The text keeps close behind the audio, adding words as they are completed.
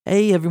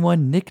Hey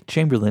everyone, Nick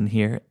Chamberlain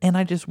here, and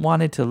I just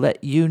wanted to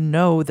let you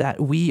know that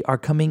we are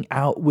coming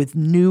out with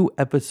new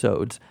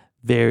episodes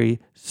very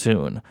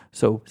soon.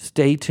 So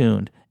stay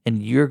tuned,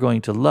 and you're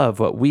going to love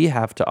what we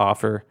have to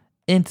offer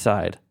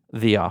inside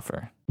the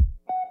offer.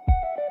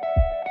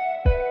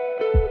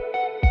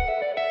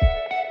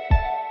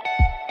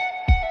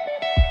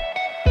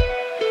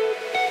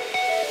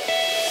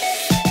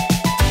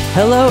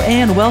 Hello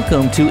and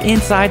welcome to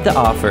Inside the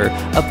Offer,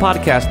 a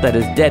podcast that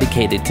is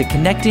dedicated to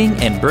connecting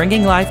and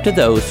bringing life to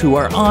those who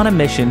are on a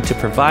mission to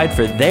provide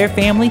for their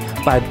family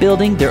by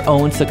building their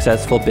own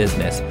successful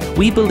business.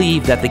 We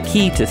believe that the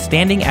key to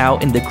standing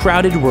out in the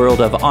crowded world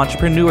of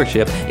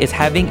entrepreneurship is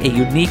having a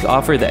unique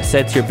offer that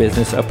sets your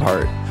business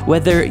apart.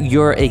 Whether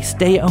you're a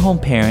stay-at-home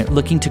parent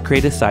looking to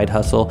create a side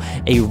hustle,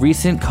 a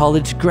recent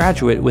college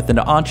graduate with an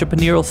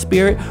entrepreneurial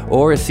spirit,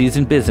 or a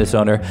seasoned business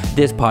owner,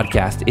 this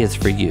podcast is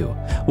for you.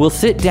 We'll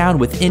sit down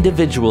with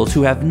individuals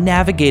who have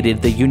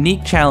navigated the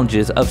unique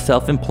challenges of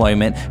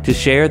self-employment to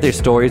share their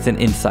stories and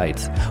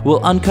insights.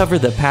 We'll uncover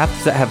the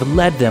paths that have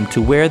led them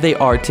to where they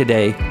are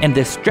today and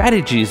the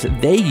strategies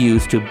they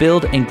use to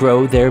build and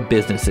grow their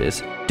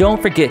businesses.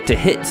 Don't forget to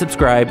hit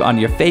subscribe on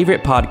your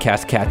favorite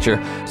podcast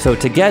catcher so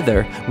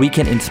together we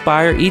can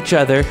inspire each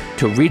other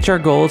to reach our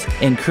goals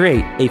and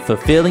create a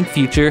fulfilling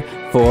future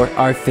for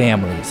our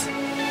families.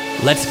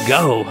 Let's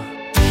go!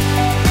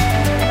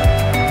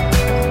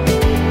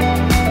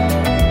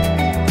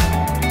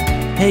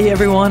 Hey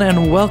everyone,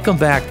 and welcome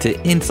back to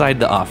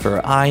Inside the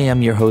Offer. I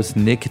am your host,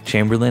 Nick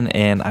Chamberlain,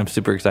 and I'm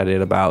super excited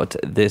about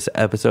this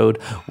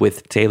episode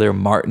with Taylor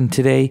Martin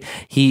today.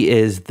 He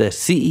is the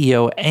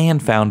CEO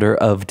and founder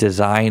of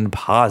Design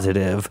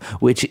Positive,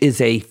 which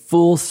is a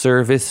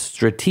full-service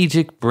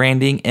strategic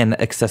branding and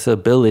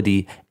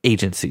accessibility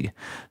agency.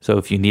 So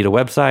if you need a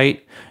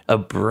website, a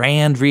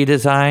brand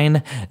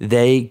redesign,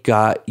 they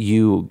got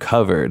you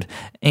covered.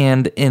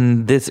 And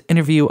in this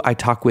interview, I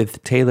talk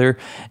with Taylor,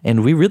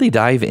 and we really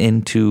dive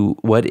into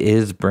what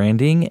is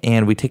branding,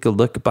 and we take a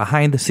look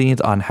behind the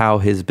scenes on how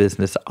his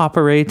business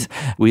operates.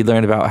 We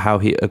learn about how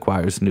he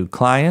acquires new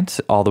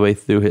clients all the way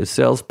through his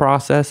sales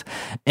process,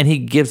 and he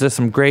gives us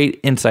some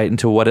great insight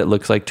into what it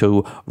looks like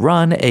to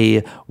run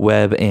a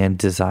web and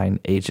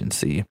design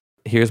agency.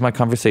 Here's my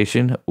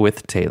conversation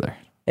with Taylor.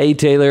 Hey,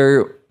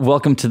 Taylor,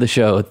 welcome to the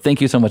show.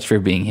 Thank you so much for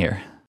being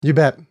here. You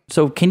bet.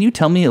 So can you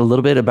tell me a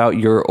little bit about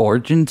your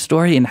origin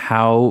story and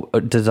how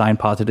Design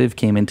Positive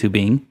came into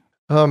being?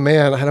 Oh,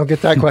 man, I don't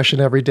get that question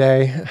every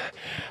day.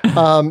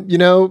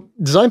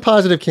 Design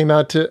Positive came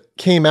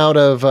out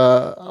of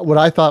what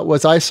I thought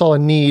was I saw a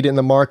need in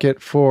the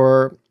market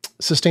for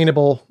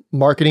sustainable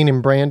marketing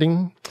and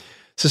branding.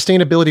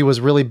 Sustainability was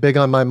really big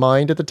on my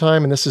mind at the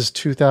time, and this is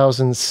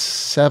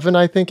 2007,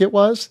 I think it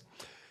was.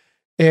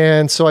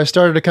 And so I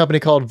started a company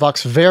called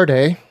Vox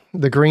Verde,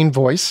 the Green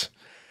Voice.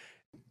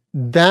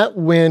 That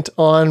went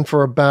on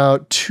for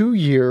about 2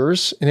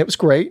 years, and it was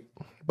great.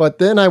 But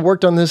then I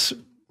worked on this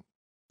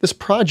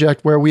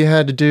project where we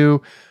had to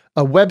do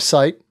a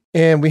website,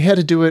 and we had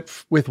to do it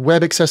with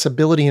web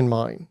accessibility in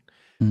mind,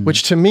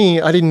 which to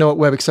me, I didn't know what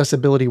web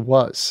accessibility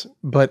was.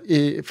 But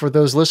for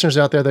those listeners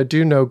out there that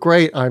do know,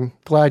 great, I'm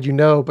glad you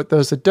know. But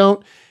those that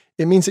don't,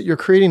 it means that you're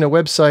creating a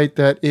website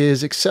that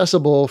is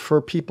accessible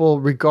for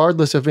people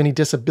regardless of any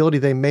disability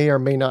they may or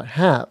may not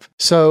have.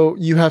 So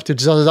you have to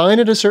design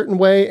it a certain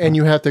way, and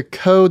you have to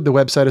code the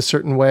website a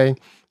certain way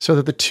so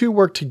that the two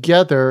work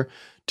together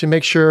to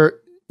make sure,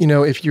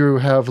 if you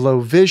have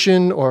low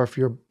vision, or if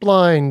you're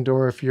blind,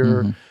 or if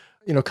you're,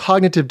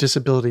 cognitive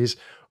disabilities,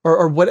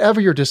 or whatever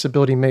your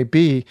disability may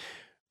be,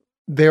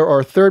 there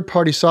are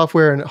third-party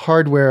software and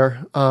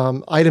hardware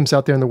items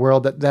out there in the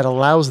world that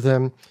allows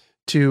them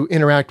to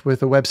interact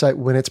with a website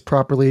when it's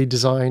properly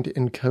designed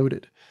and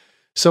coded.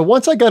 So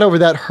once I got over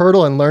that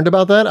hurdle and learned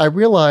about that, I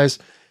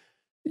realized,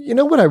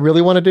 what I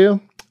really want to do?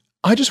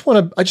 I just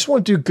want to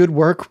do good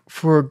work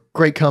for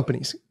great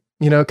companies.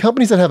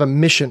 Companies that have a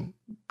mission,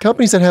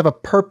 companies that have a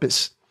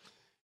purpose,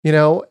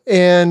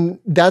 and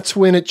that's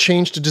when it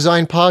changed to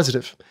Design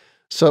Positive.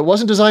 So it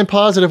wasn't Design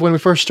Positive when we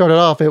first started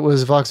off, it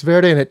was Vox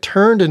Verde, and it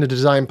turned into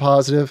Design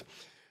Positive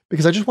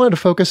because I just wanted to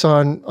focus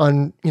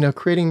on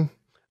creating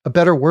a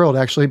better world,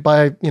 actually,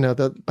 by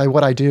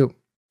what I do.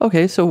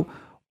 Okay, so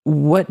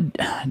what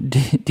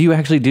do you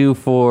actually do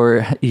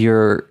for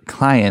your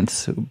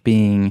clients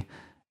being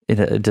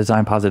a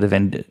Design Positive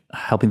and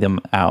helping them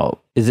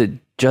out? Is it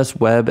just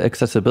web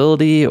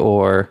accessibility,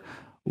 or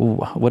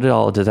what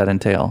all does that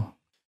entail?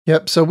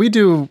 Yep. So we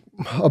do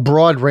a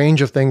broad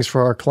range of things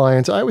for our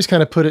clients. I always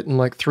kind of put it in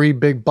like 3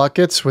 big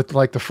buckets, with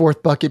like the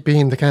 4th bucket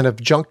being the kind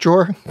of junk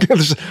drawer.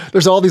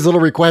 there's all these little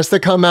requests that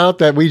come out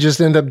that we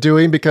just end up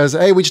doing because,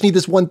 hey, we just need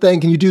this one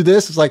thing. Can you do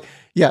this? It's like,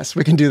 yes,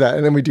 we can do that.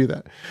 And then we do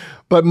that.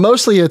 But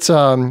mostly it's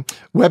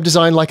web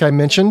design, like I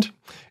mentioned.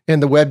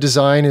 And the web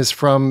design is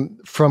from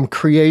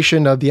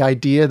creation of the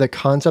idea, the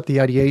concept,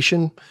 the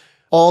ideation,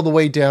 all the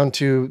way down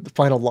to the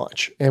final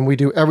launch. And we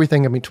do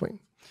everything in between.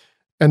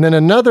 And then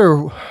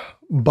another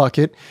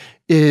bucket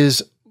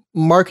is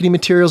marketing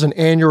materials and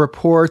annual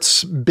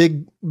reports,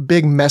 big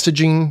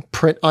messaging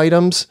print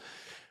items.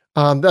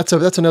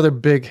 That's another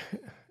big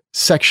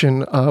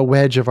section,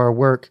 wedge of our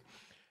work.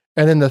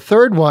 And then the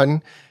third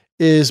one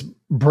is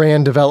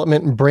brand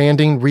development and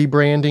branding,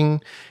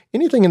 rebranding,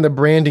 anything in the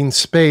branding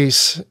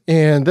space.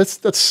 And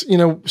that's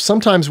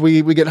sometimes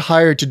we get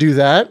hired to do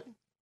that.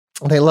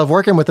 They love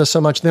working with us so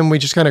much, then we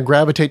just kind of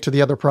gravitate to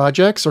the other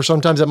projects. Or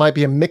sometimes it might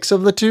be a mix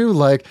of the two.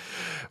 Like,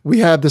 we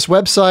have this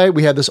website,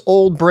 we have this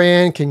old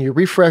brand. Can you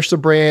refresh the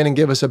brand and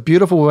give us a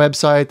beautiful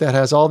website that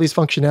has all these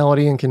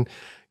functionality and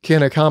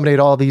can accommodate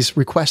all these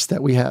requests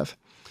that we have?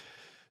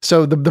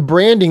 So the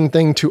branding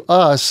thing to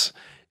us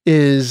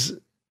is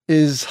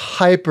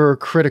hyper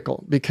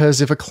critical,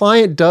 because if a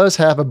client does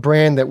have a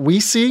brand that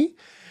we see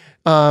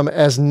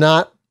as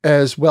not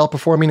as well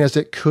performing as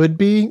it could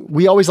be,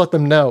 we always let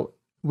them know.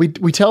 We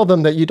tell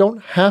them that you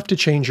don't have to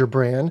change your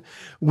brand.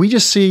 We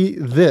just see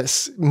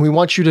this, and we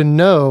want you to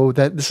know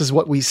that this is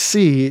what we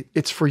see.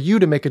 It's for you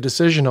to make a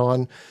decision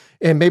on,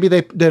 and maybe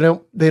they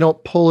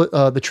don't pull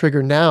the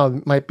trigger now.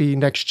 It might be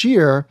next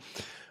year,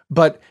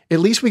 but at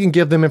least we can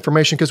give them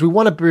information, because we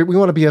want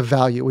to be of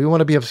value. We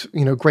want to be of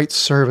great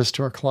service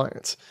to our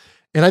clients.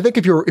 And I think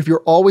if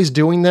you're always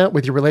doing that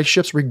with your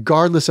relationships,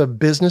 regardless of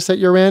business that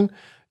you're in,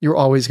 you're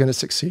always going to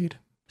succeed.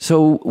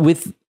 So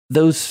with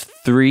those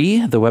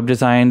three, the web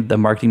design, the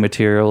marketing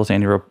materials,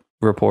 annual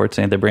reports,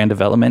 and the brand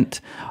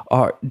development,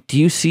 do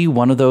you see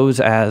one of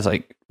those as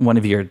like one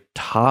of your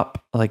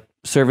top like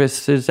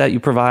services that you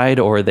provide,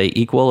 or are they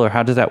equal, or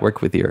how does that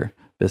work with your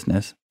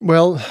business?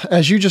 Well,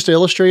 as you just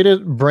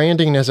illustrated,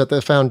 branding is at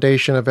the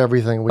foundation of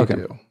everything we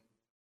do.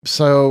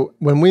 So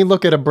when we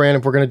look at a brand,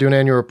 if we're going to do an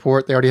annual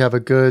report, they already have a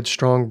good,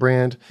 strong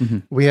brand. Mm-hmm.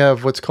 We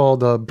have what's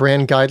called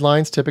brand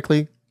guidelines.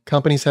 Typically,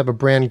 companies have a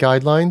brand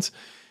guidelines.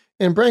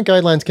 And brand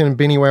guidelines can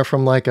be anywhere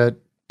from like a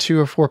 2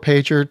 or 4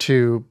 pager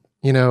to,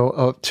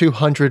 a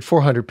 200,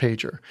 400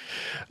 pager.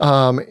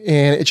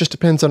 And it just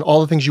depends on all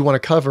the things you want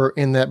to cover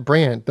in that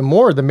brand. The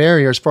more, the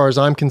merrier, as far as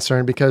I'm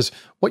concerned, because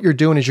what you're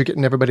doing is you're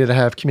getting everybody to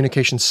have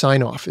communication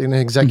sign-off, an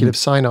executive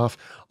sign-off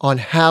on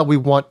how we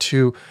want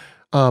to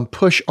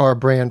push our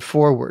brand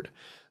forward.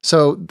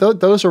 So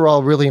those are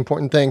all really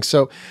important things.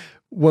 So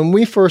when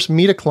we first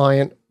meet a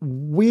client,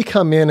 we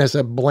come in as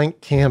a blank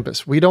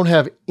canvas. We don't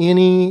have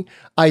any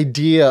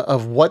idea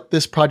of what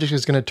this project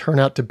is going to turn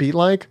out to be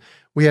like.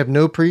 We have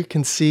no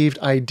preconceived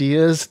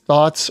ideas,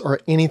 thoughts, or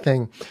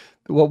anything.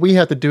 What we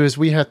have to do is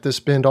we have to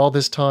spend all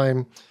this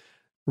time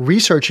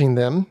researching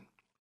them,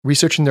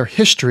 researching their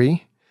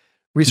history,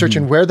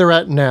 researching where they're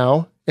at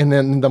now, and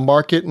then the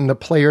market and the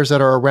players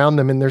that are around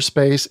them in their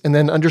space, and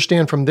then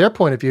understand from their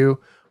point of view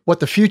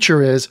what the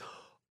future is,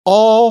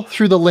 all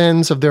through the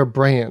lens of their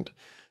brand.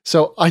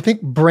 So I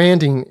think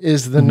branding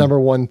is the number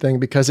one thing,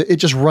 because it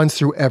just runs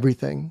through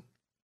everything.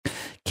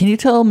 Can you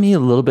tell me a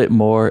little bit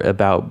more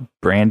about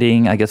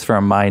branding? I guess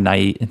from my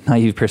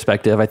naive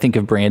perspective, I think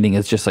of branding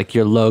as just like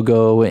your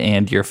logo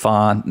and your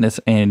fontness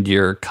and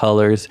your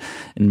colors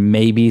and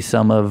maybe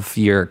some of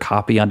your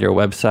copy on your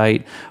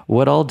website.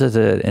 What all does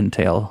it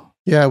entail?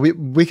 Yeah,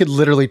 we could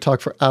literally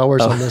talk for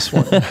hours on this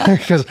one,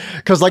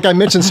 because like I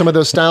mentioned, some of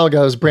those style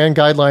guides, brand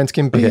guidelines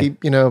can be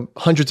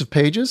hundreds of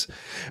pages,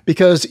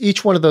 because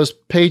each one of those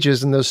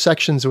pages and those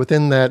sections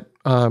within that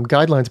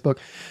guidelines book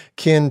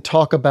can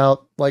talk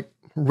about, like,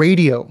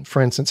 radio,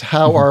 for instance,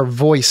 how our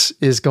voice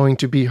is going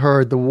to be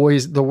heard, the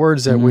words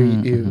that we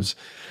use,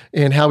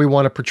 and how we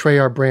want to portray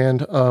our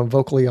brand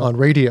vocally on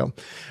radio,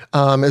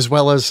 as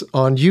well as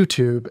on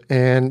YouTube.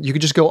 And you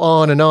could just go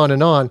on and on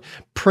and on.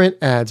 Print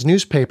ads,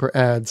 newspaper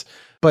ads.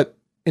 But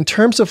in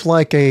terms of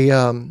like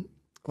I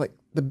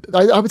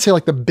would say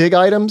like the big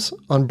items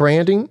on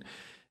branding,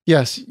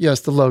 yes,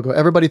 the logo.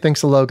 Everybody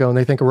thinks the logo and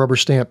they think a rubber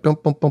stamp. Boom,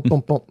 boom, boom,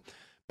 boom, boom.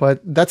 But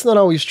that's not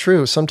always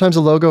true. Sometimes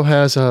a logo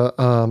has a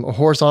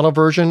horizontal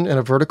version and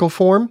a vertical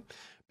form,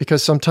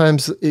 because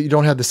sometimes you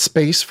don't have the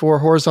space for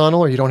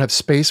horizontal, or you don't have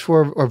space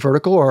for a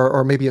vertical,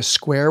 or maybe a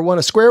square one.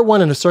 A square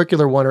one and a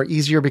circular one are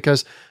easier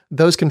because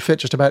those can fit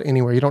just about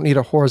anywhere. You don't need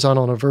a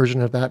horizontal and a version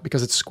of that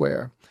because it's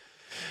square.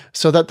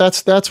 So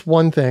that's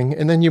one thing.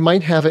 And then you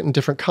might have it in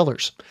different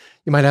colors.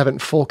 You might have it in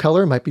full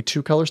color. It might be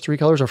 2 colors, 3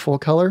 colors, or full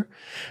color.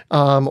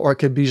 Or it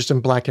could be just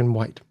in black and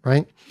white,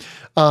 right?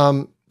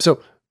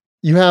 So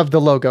you have the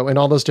logo and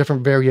all those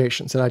different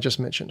variations that I just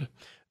mentioned.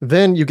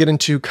 Then you get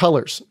into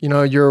colors,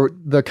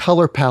 the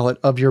color palette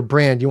of your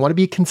brand. You want to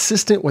be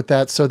consistent with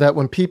that, so that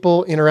when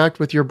people interact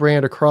with your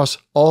brand across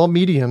all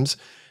mediums,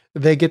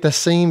 they get the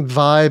same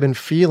vibe and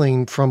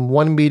feeling from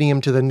one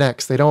medium to the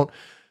next. They don't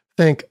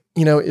think,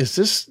 is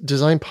this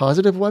design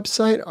positive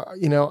website?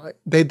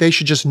 They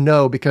should just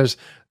know, because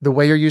the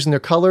way you're using their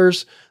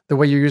colors, the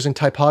way you're using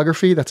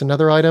typography, that's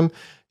another item.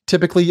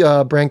 Typically,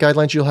 brand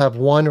guidelines, you'll have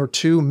 1 or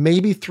 2,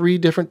 maybe 3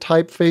 different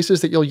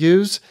typefaces that you'll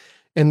use,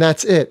 and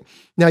that's it.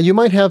 Now, you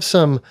might have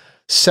some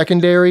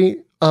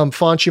secondary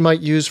fonts you might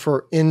use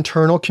for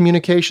internal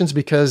communications,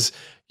 because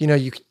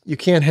you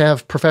can't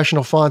have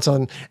professional fonts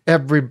on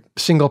every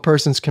single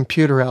person's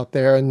computer out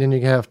there, and then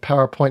you have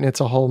PowerPoint and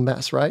it's a whole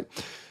mess, right?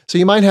 So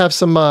you might have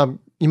some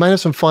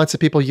fonts that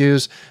people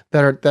use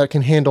that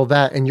can handle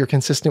that, and you're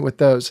consistent with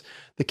those.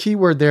 The key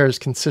word there is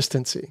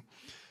consistency.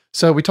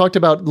 So we talked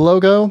about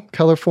logo,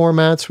 color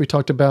formats. We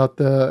talked about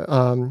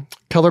the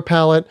color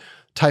palette,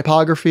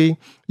 typography.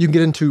 You can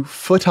get into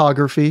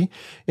photography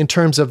in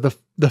terms of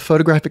the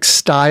photographic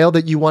style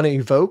that you want to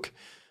evoke.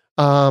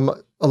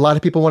 A lot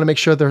of people want to make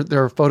sure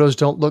their photos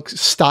don't look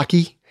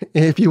stocky,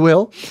 if you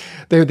will.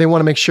 They want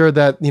to make sure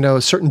that,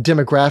 a certain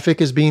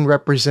demographic is being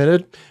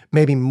represented,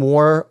 maybe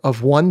more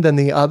of one than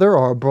the other,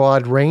 or a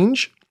broad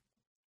range.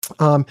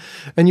 And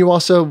you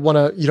also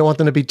you don't want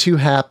them to be too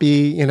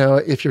happy,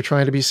 if you're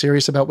trying to be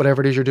serious about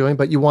whatever it is you're doing,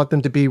 but you want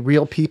them to be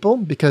real people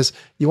because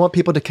you want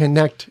people to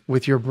connect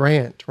with your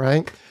brand,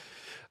 right?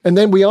 And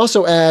then we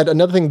also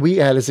another thing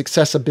we add is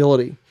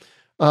accessibility.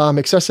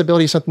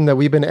 Accessibility is something that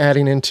we've been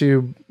adding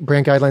into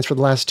brand guidelines for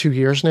the last 2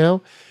 years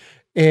now.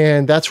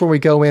 And that's where we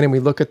go in and we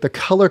look at the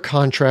color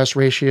contrast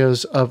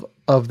ratios of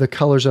the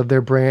colors of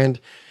their brand.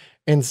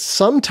 And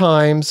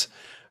sometimes,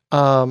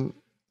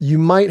 you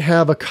might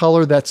have a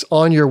color that's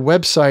on your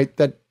website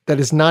that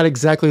is not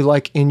exactly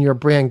like in your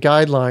brand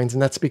guidelines.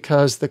 And that's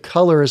because the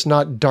color is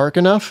not dark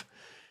enough.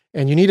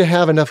 And you need to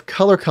have enough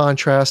color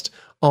contrast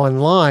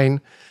online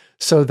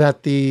so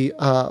that the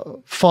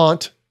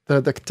font,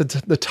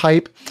 the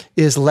type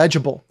is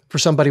legible for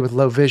somebody with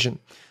low vision.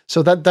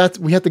 So that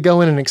we have to go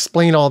in and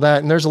explain all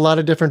that. And there's a lot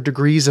of different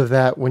degrees of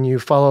that when you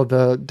follow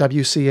the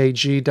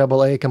WCAG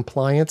AA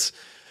compliance.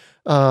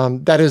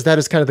 That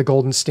is kind of the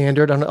golden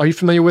standard. Are you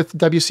familiar with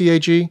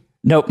WCAG?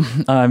 Nope,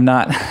 I'm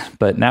not,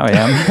 but now I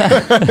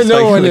am. So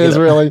no one is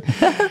really.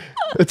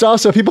 It's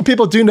also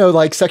people do know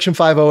like Section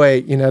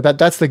 508.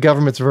 That's the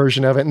government's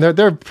version of it, and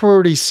they're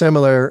pretty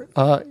similar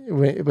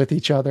with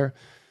each other.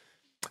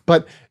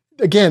 But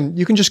again,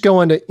 you can just go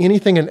into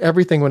anything and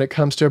everything when it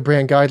comes to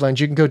brand guidelines.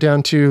 You can go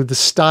down to the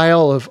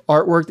style of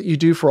artwork that you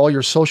do for all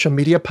your social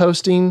media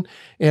posting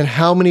and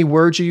how many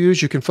words you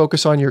use. You can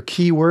focus on your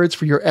keywords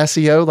for your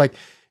SEO. Like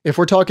if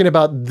we're talking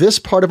about this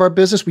part of our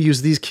business, we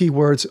use these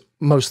keywords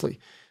mostly.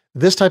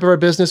 This type of our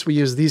business, we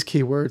use these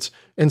keywords,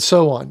 and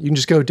so on. You can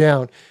just go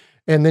down.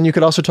 And then you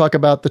could also talk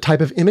about the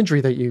type of imagery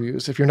that you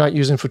use. If you're not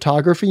using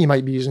photography, you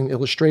might be using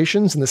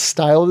illustrations and the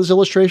style of those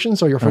illustrations.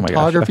 So your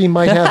photography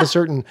might have a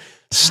certain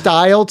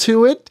style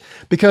to it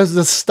because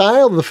the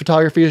style of the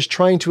photography is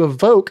trying to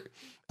evoke,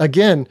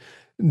 again,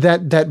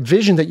 that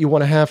vision that you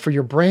want to have for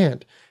your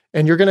brand.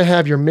 And you're going to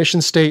have your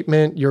mission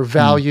statement, your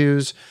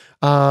values,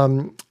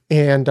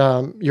 and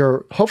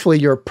hopefully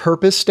your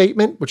purpose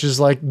statement, which is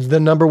like the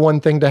number one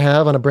thing to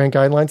have on a brand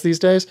guidelines these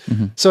days.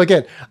 Mm-hmm. So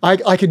again,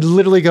 I could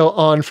literally go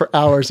on for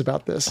hours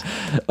about this.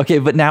 Okay,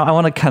 but now I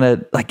want to kind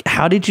of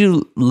how did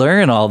you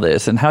learn all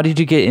this and how did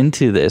you get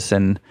into this?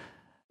 And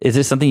is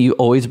this something you've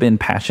always been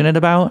passionate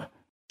about?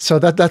 So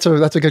that's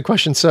a good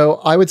question. So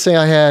I would say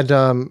I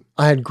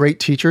had great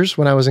teachers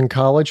when I was in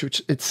college,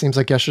 which it seems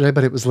like yesterday,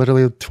 but it was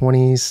literally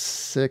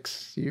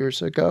 26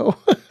 years ago.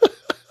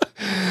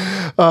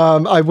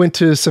 I went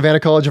to Savannah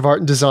College of Art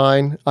and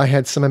Design. I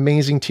had some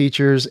amazing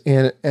teachers,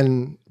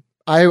 and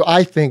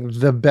I think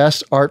the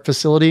best art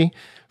facility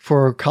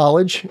for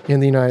college in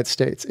the United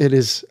States. It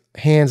is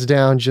hands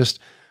down just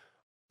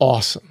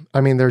awesome.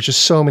 I mean, there's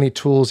just so many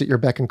tools at your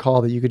beck and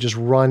call that you could just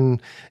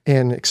run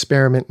and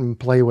experiment and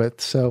play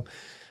with. So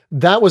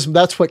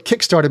that's what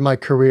kickstarted my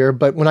career.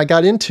 But when I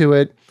got into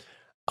it,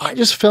 I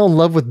just fell in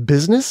love with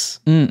business.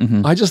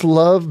 Mm-hmm. I just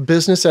love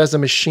business as a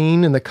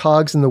machine and the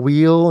cogs in the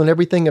wheel and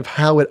everything of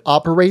how it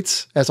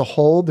operates as a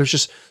whole. There's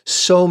just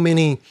so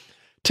many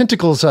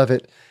tentacles of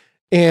it.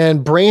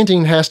 And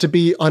branding has to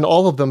be on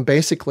all of them,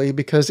 basically,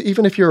 because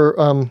even if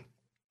you're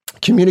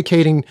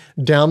communicating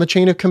down the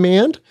chain of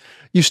command,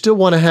 you still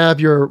want to have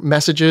your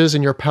messages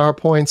and your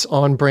PowerPoints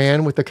on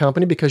brand with the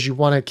company because you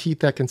want to keep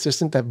that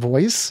consistent, that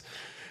voice,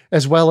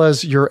 as well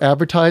as your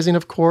advertising,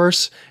 of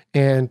course,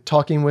 and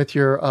talking with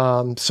your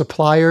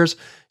suppliers.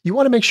 You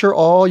want to make sure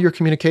all your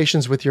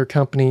communications with your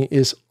company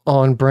is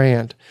on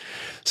brand.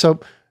 So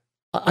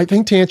I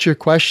think to answer your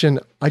question,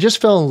 I just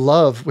fell in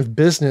love with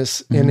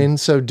business. Mm-hmm. And in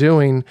so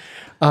doing,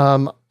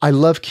 I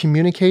love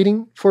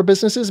communicating for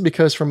businesses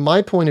because from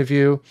my point of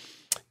view,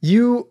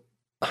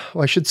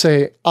 I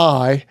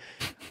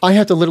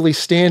have to literally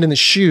stand in the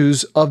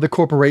shoes of the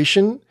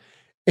corporation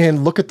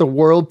and look at the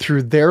world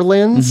through their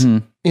lens.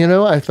 Mm-hmm.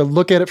 I have to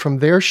look at it from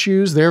their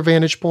shoes, their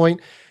vantage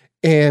point,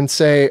 and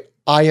say,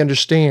 I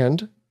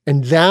understand.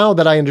 And now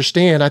that I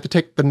understand, I have to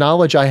take the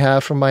knowledge I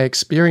have from my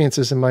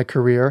experiences in my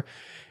career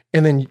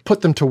and then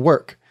put them to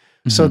work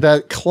so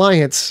that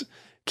clients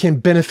can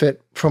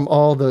benefit from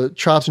all the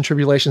trials and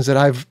tribulations that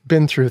I've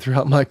been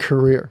throughout my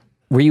career.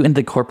 Were you in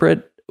the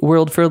corporate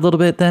world for a little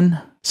bit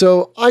then?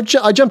 So I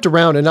jumped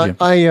around, and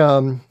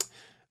I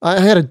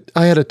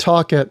had a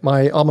talk at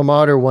my alma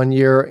mater one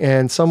year,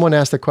 and someone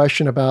asked a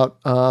question about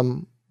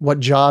what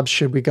jobs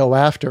should we go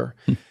after,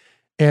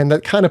 and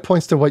that kind of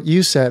points to what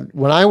you said.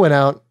 When I went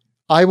out,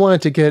 I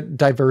wanted to get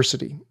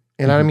diversity,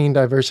 and I don't mean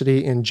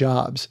diversity in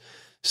jobs.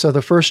 So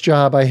the first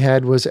job I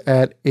had was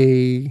at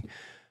a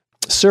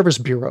service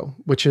bureau,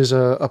 which is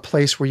a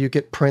place where you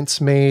get prints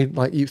made,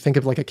 like you think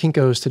of like a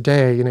Kinko's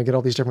today, get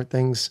all these different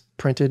things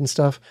printed and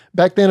stuff.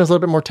 Back then it was a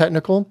little bit more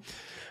technical,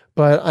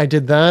 But I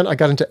did that. I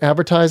got into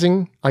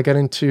advertising. I got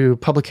into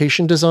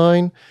publication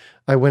design.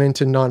 I went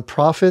into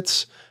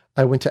nonprofits.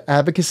 I went to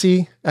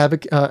advocacy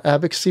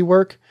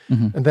work.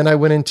 And then I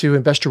went into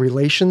investor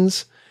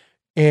relations.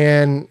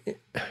 And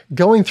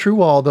going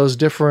through all those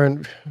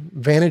different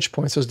vantage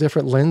points, those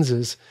different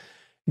lenses,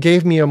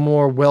 gave me a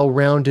more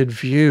well-rounded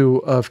view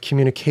of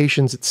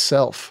communications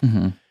itself.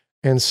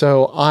 And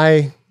so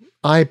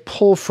I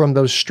pull from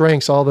those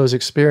strengths, all those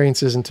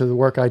experiences into the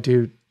work I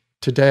do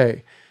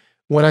today.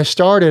 When I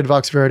started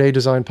Vox Verde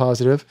Design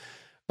Positive,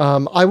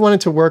 I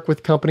wanted to work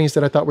with companies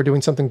that I thought were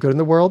doing something good in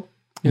the world.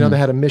 They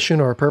had a mission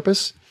or a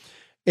purpose.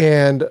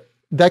 And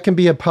that can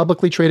be a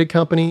publicly traded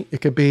company.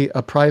 It could be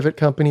a private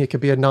company. It could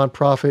be a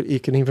nonprofit.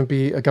 It can even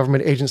be a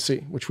government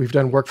agency, which we've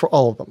done work for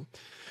all of them.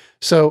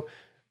 So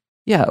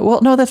yeah,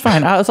 well, no, that's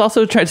fine. I was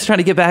also trying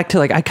to get back to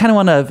I kind of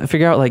want to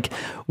figure out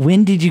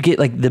when did you get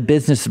the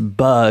business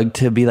bug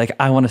to be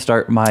I want to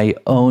start my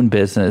own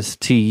business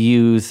to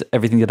use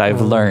everything that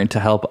I've learned to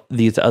help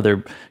these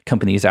other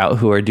companies out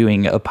who are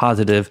doing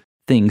positive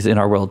things in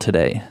our world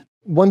today.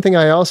 One thing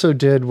I also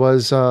did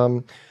was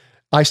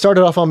I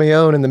started off on my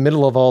own in the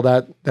middle of all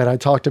that I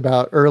talked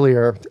about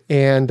earlier,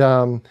 and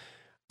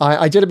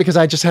I did it because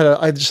I just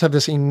have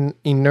this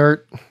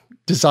inert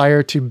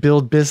desire to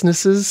build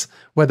businesses,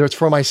 whether it's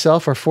for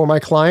myself or for my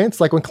clients.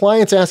 When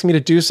clients ask me to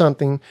do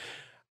something,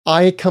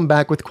 I come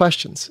back with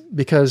questions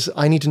because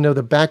I need to know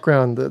the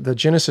background, the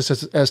genesis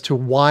as to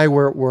why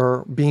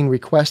we're being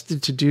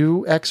requested to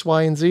do X,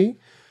 Y, and Z.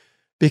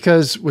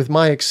 Because with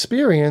my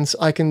experience,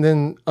 I can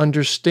then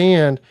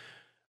understand,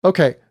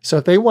 okay, so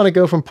if they want to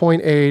go from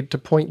point A to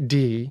point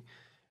D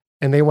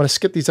and they want to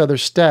skip these other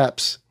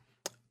steps,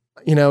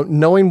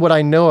 knowing what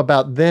I know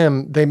about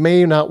them, they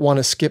may not want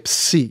to skip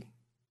C.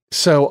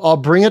 So I'll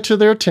bring it to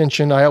their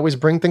attention. I always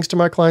bring things to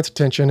my client's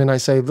attention and I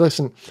say,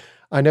 listen,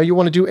 I know you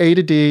want to do A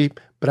to D,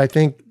 but I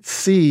think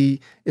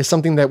C is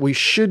something that we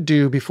should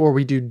do before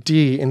we do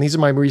D. And these are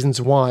my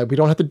reasons why. We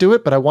don't have to do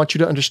it, but I want you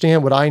to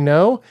understand what I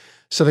know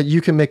so that you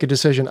can make a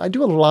decision. I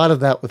do a lot of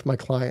that with my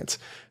clients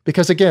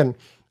because, again,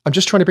 I'm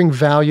just trying to bring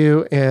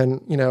value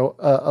and,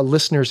 a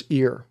listener's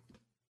ear.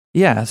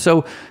 Yeah.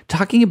 So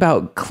talking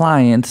about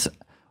clients,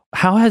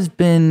 how has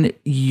been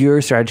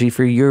your strategy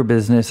for your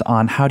business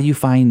on how do you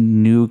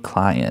find new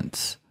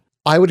clients?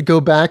 I would go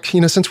back,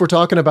 since we're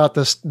talking about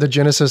the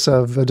genesis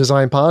of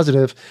Design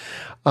Positive,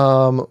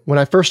 when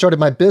I first started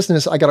my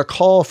business, I got a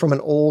call from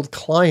an old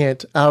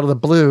client out of the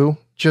blue,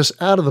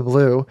 just out of the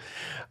blue.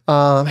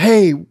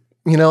 Hey,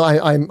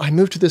 I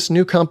moved to this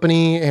new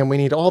company and we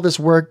need all this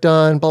work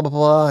done, blah, blah,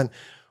 blah. And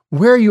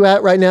where are you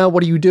at right now?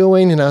 What are you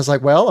doing? And I was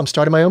like, well, I'm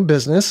starting my own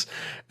business.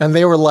 And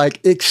they were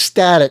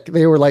ecstatic.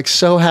 They were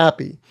so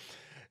happy.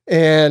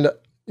 And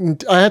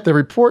I have to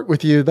report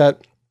with you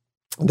that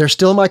they're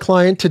still my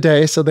client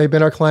today. So they've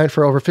been our client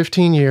for over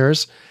 15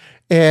 years.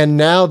 And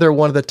now they're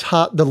one of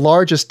the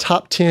largest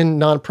top 10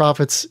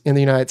 nonprofits in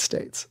the United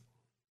States.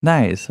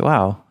 Nice.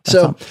 Wow.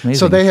 So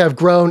they have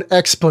grown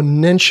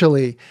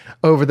exponentially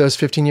over those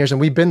 15 years.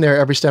 And we've been there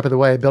every step of the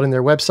way, building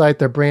their website,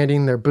 their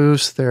branding, their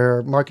booths,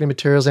 their marketing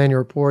materials, annual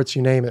reports,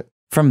 you name it.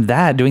 From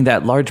that, doing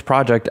that large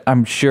project,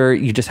 I'm sure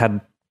you just had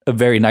a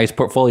very nice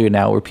portfolio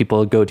now where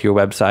people go to your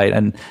website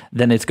and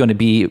then it's going to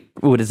be,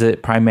 what is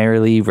it,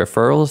 primarily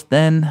referrals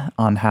then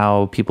on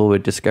how people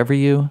would discover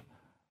you?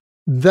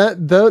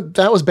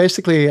 That was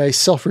basically a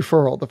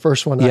self-referral, the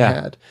first one I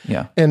had.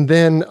 Yeah. And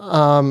then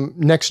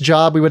next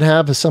job we would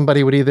have is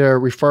somebody would either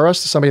refer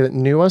us to somebody that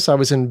knew us. I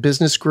was in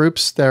business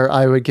groups there.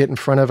 I would get in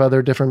front of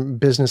other different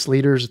business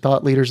leaders,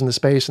 thought leaders in the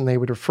space, and they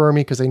would refer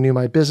me because they knew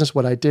my business,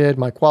 what I did,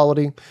 my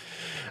quality.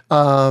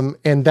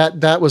 And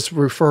that was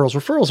referrals.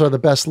 Referrals are the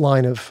best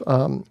line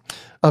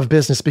of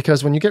business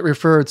because when you get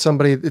referred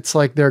somebody, it's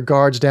like their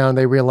guards down.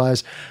 They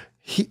realize,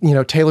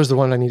 Taylor's the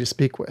one I need to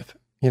speak with.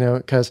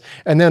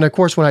 And then of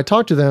course, when I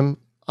talk to them,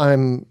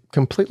 I'm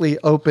completely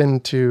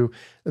open to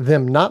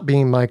them not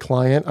being my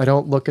client. I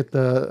don't look at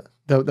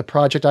the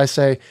project. I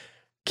say,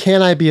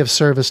 can I be of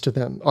service to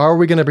them? Are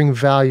we going to bring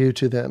value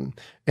to them?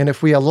 And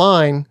if we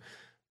align,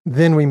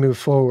 then we move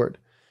forward.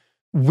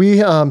 We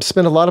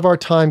spend a lot of our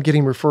time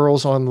getting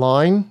referrals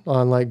online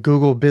on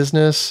Google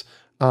Business,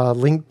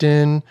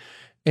 LinkedIn,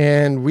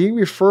 and we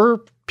refer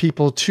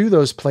people to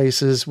those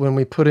places when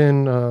we put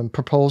in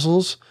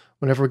proposals,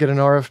 whenever we get an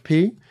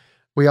RFP.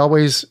 We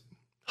always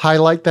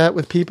highlight that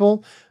with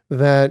people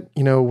that,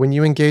 when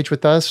you engage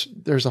with us,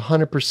 there's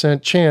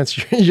 100%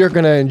 chance you're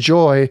going to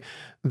enjoy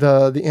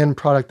the end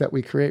product that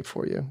we create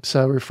for you.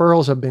 So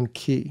referrals have been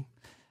key.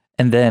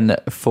 And then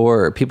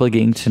for people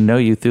getting to know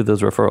you through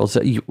those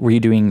referrals, were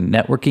you doing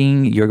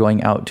networking? You're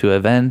going out to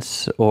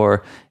events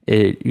or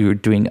you're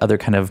doing other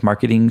kind of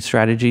marketing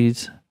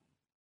strategies?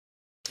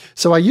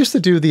 So I used to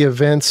do the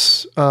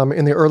events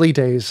in the early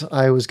days.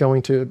 I was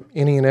going to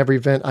any and every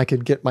event I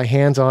could get my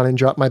hands on and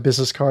drop my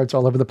business cards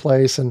all over the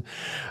place and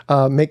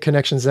make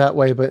connections that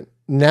way. But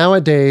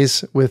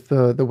nowadays, with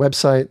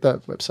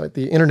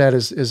the internet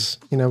is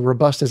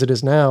robust as it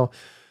is now,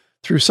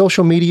 through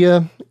social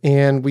media,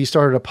 and we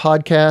started a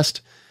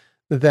podcast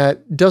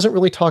that doesn't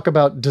really talk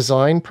about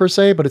design per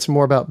se, but it's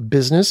more about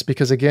business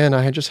because, again,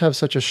 I just have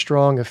such a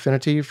strong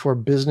affinity for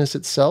business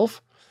itself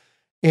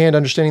and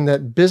understanding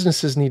that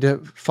businesses need to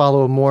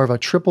follow more of a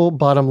triple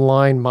bottom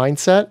line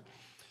mindset.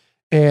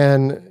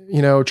 And,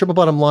 triple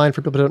bottom line,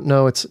 for people who don't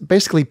know, it's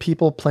basically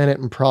people, planet,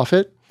 and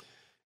profit.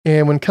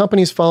 And when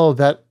companies follow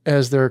that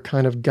as their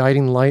kind of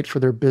guiding light for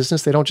their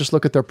business, they don't just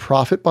look at their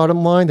profit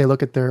bottom line, they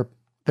look at their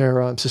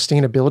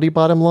sustainability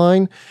bottom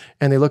line,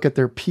 and they look at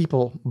their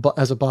people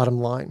as a bottom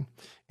line.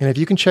 And if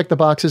you can check the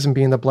boxes and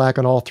be in the black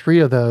on all three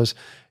of those,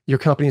 your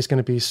company is going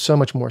to be so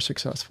much more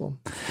successful.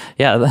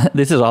 Yeah,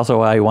 this is also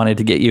why I wanted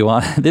to get you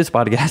on this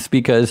podcast,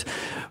 because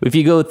if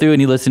you go through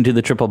and you listen to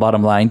the triple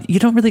bottom line, you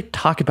don't really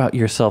talk about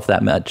yourself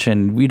that much,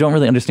 and we don't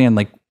really understand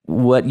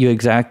what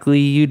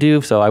you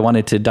do. So I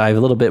wanted to dive a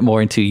little bit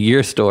more into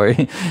your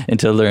story and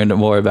to learn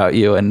more about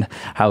you and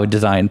how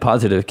Design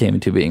Positive came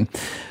into being.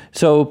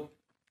 So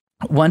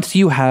once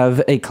you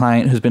have a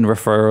client who's been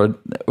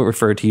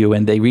referred to you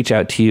and they reach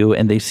out to you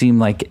and they seem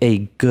like a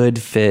good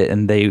fit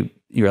and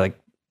you're like,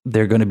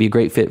 they're going to be a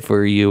great fit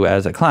for you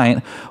as a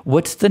client,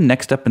 what's the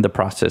next step in the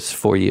process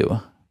for you?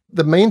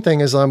 The main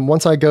thing is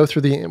once I go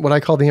through what I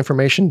call the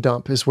information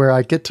dump is where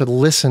I get to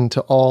listen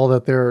to all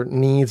of their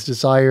needs,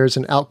 desires,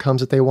 and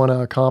outcomes that they want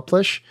to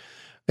accomplish.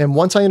 And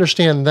once I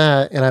understand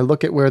that and I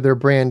look at where their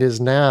brand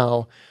is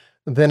now,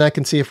 then I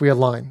can see if we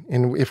align.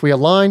 And if we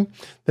align,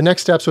 the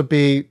next steps would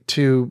be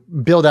to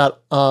build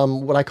out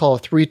what I call a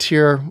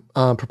 3-tier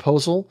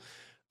proposal.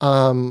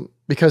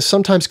 Because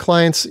sometimes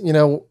clients,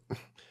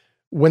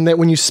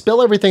 when you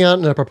spell everything out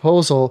in a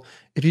proposal,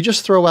 if you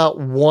just throw out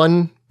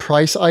one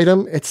price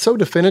item, it's so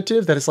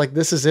definitive that it's like,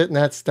 this is it, and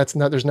that's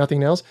not, there's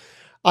nothing else.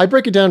 I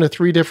break it down to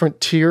 3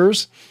 different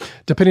tiers,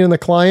 depending on the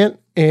client.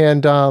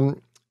 And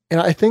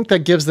I think that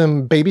gives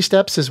them baby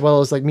steps as well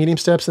as medium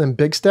steps and then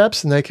big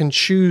steps, and they can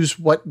choose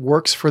what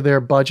works for their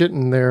budget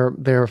and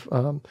their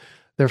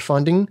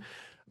funding.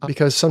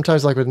 Because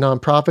sometimes, like with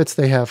nonprofits,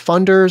 they have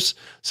funders.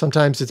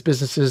 Sometimes it's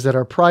businesses that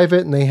are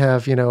private and they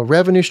have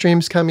revenue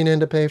streams coming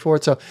in to pay for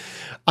it. So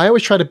I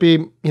always try to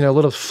be a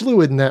little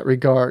fluid in that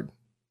regard.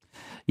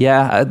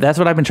 Yeah, that's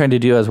what I've been trying to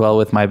do as well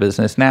with my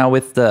business. Now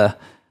with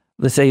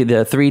let's say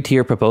the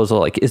 3-tier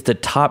proposal, is the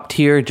top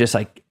tier just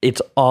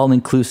it's all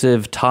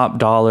inclusive, top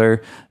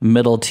dollar,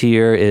 middle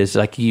tier is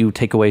you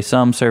take away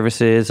some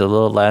services, a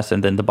little less,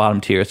 and then the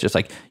bottom tier is just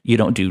you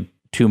don't do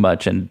too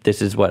much and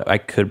this is what I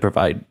could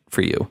provide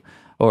for you?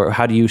 Or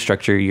how do you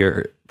structure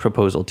your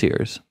proposal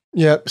tiers?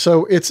 Yeah,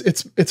 so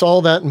it's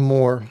all that and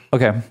more.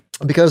 Okay.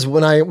 Because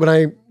when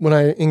I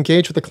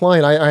engage with the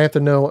client, I have to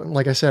know,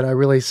 like I said, I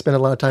really spend a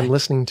lot of time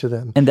listening to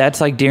them. And that's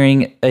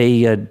during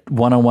a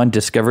one-on-one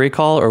discovery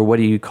call, or what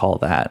do you call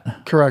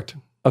that? Correct.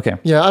 Okay.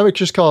 Yeah, I would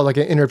just call it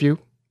an interview.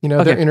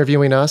 They're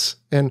interviewing us,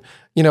 and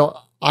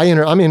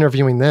I'm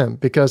interviewing them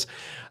because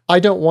I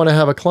don't want to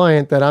have a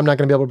client that I'm not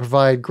going to be able to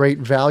provide great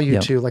value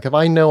to. If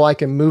I know I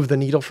can move the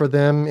needle for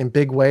them in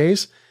big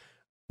ways,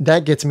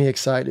 that gets me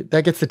excited.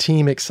 That gets the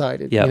team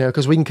excited,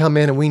 because we can come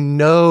in and we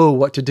know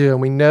what to do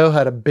and we know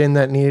how to bend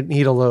that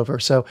needle over.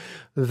 So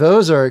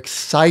those are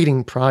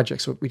exciting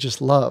projects, what we just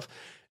love.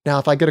 Now,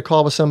 if I get a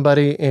call with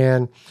somebody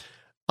and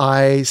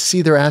I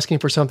see they're asking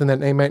for something that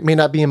may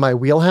not be in my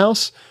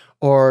wheelhouse,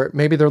 or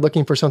maybe they're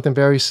looking for something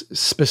very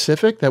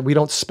specific that we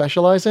don't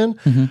specialize in,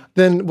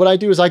 then what I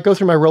do is I go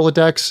through my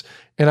Rolodex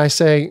and I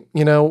say,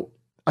 I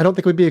don't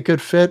think we'd be a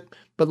good fit,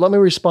 but let me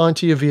respond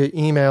to you via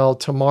email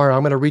tomorrow.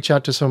 I'm going to reach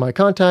out to some of my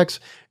contacts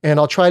and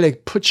I'll try to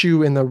put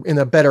you in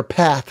a better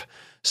path.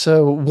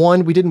 So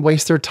 1, we didn't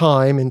waste their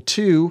time. And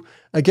 2,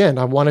 again,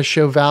 I want to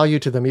show value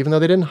to them, even though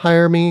they didn't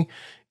hire me,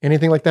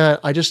 anything like that.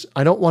 I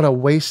don't want to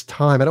waste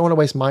time. I don't want to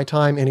waste my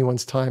time,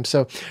 anyone's time.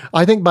 So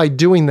I think by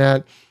doing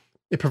that,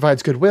 it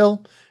provides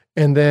goodwill.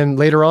 And then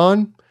later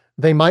on,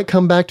 they might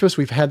come back to us.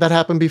 We've had that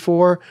happen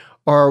before.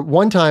 Or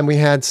one time we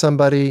had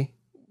somebody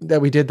that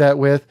we did that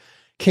with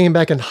came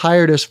back and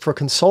hired us for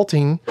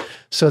consulting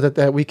so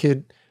that we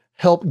could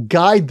help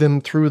guide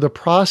them through the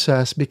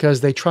process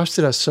because they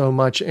trusted us so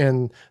much,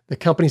 and the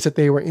companies that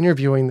they were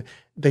interviewing,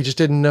 they just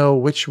didn't know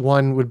which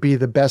one would be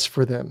the best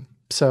for them.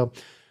 So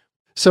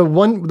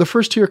the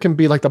first tier can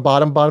be the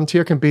bottom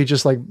tier can be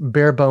just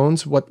bare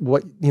bones, what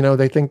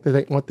they think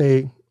what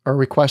they are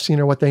requesting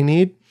or what they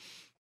need.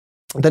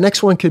 The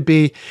next one could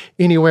be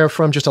anywhere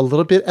from just a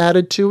little bit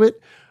added to it,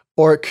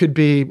 or it could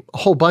be a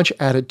whole bunch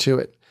added to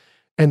it.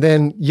 And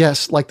then,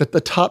 yes,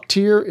 the top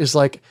tier is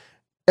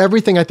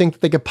everything I think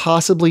that they could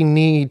possibly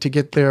need to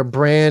get their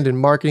brand and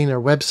marketing or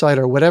website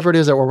or whatever it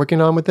is that we're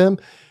working on with them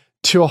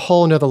to a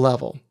whole nother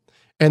level.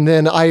 And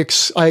then I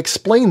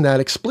explain that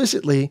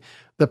explicitly,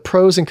 the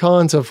pros and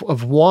cons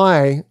of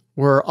why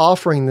we're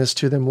offering this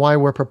to them, why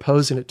we're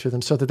proposing it to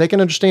them, so that they can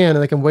understand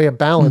and they can weigh a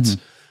balance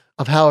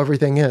of how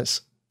everything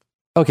is.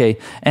 Okay.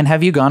 And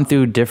have you gone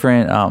through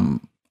different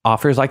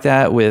offers like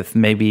that with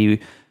maybe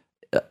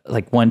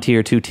 1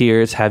 tier, 2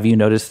 tiers? Have you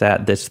noticed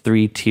that this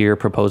 3-tier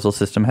proposal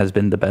system has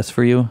been the best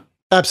for you?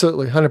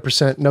 Absolutely.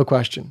 100%. No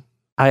question.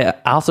 I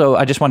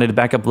just wanted to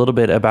back up a little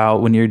bit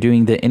about when you're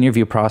doing the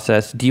interview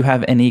process. Do you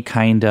have any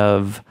kind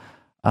of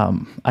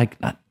like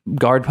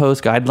guard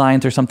post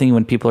guidelines or something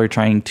when people are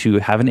trying to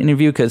have an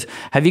interview? Because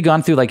have you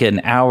gone through like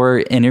an hour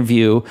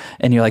interview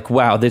and you're like,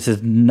 wow, this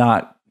is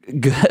not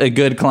a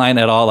good client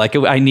at all. Like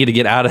I need to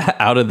get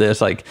out of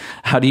this. Like,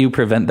 how do you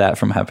prevent that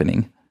from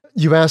happening?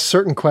 You ask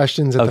certain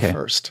questions at the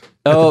first.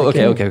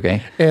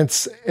 Okay. And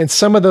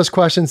some of those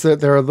questions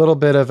that they're a little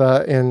bit of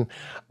and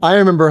I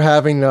remember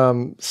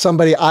having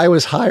somebody I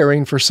was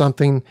hiring for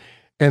something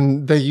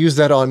and they used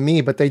that on me,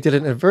 but they did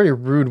it in a very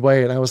rude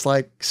way. And I was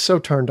like so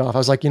turned off. I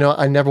was like,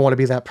 I never want to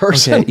be that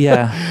person. Okay,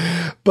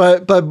 yeah.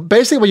 But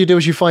basically what you do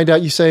is you find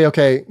out, you say,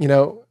 okay,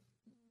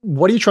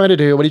 what are you trying to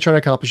do? What are you trying to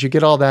accomplish? You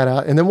get all that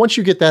out. And then once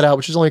you get that out,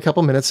 which is only a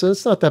couple minutes, so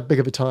it's not that big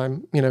of a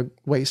time,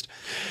 waste.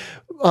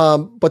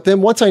 But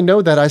then once I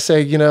know that, I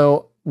say,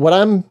 what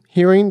I'm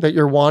hearing that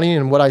you're wanting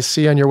and what I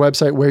see on your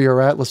website, where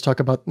you're at, let's talk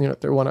about, if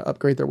they want to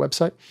upgrade their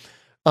website.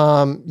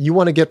 You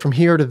want to get from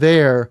here to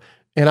there.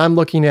 And I'm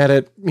looking at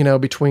it,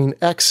 between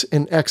X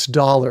and X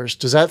dollars.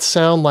 Does that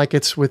sound like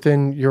it's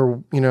within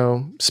your,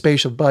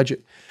 space of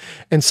budget?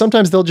 And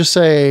sometimes they'll just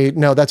say,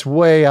 no, that's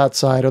way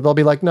outside. Or they'll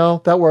be like,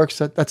 no, that works.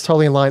 That's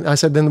totally in line. I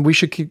said, then we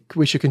should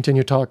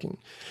continue talking.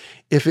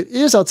 If it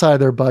is outside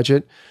of their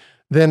budget,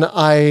 then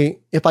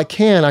if I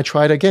can, I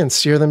try to, again,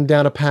 steer them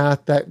down a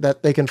path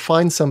that they can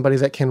find somebody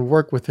that can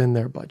work within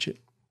their budget.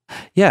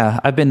 Yeah,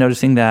 I've been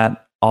noticing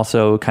that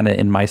also kind of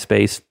in my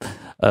space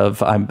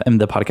I'm in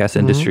the podcast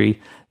industry.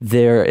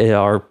 There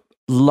are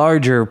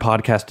larger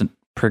podcast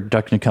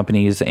production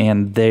companies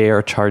and they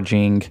are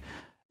charging,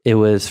 it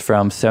was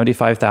from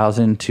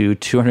 $75,000 to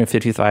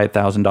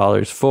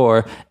 $255,000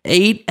 for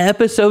 8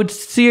 episode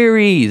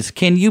series.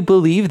 Can you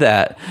believe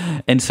that?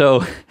 And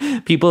so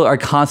people are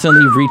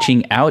constantly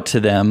reaching out to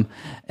them.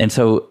 And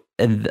so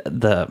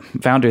the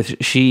founder,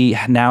 she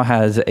now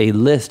has a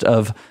list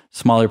of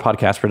smaller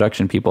podcast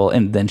production people.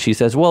 And then she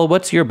says, well,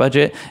 what's your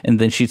budget? And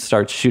then she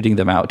starts shooting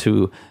them out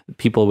to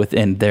people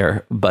within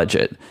their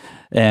budget.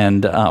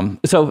 And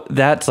so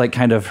that's like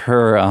kind of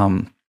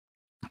her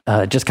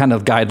just kind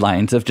of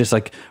guidelines of just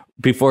like,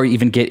 before you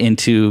even get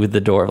into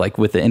the door, like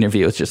with the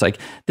interview, it's just like,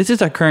 this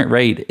is our current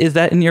rate. Is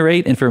that in your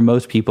rate? And for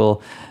most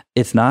people,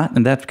 it's not.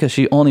 And that's because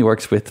she only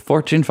works with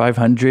Fortune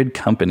 500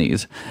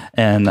 companies.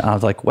 And I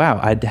was like,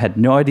 wow, I had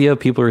no idea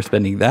people were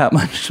spending that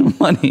much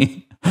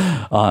money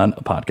on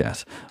a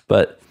podcast.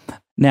 But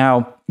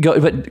now,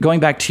 going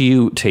back to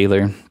you,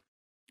 Taylor.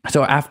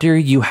 So after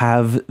you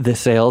have the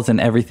sales and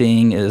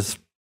everything is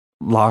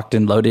locked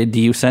and loaded, do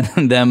you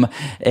send them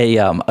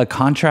a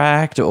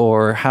contract,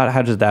 or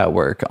how does that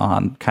work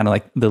on kind of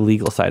like the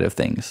legal side of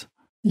things?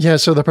 Yeah,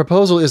 so the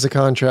proposal is a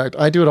contract.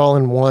 I do it all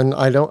in one.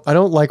 I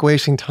don't like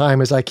wasting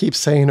time, as I keep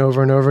saying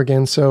over and over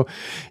again. So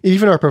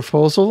even our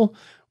proposal,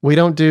 we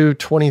don't do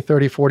 20,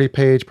 30, 40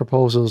 page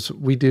proposals.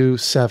 We do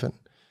 7.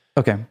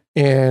 Okay.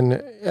 And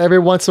every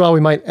once in a while,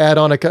 we might add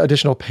on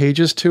additional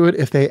pages to it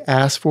if they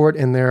ask for it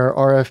in their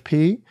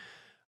RFP.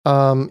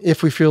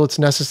 If we feel it's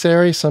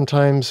necessary.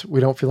 Sometimes we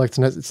don't feel like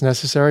it's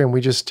necessary, and we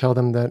just tell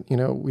them that,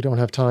 we don't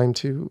have time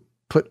to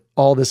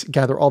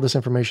gather all this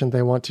information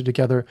they want to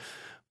together.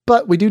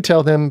 But we do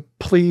tell them,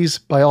 please,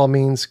 by all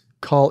means,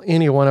 call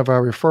any one of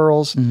our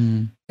referrals.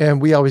 Mm-hmm.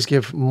 And we always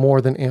give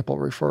more than ample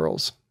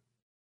referrals.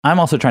 I'm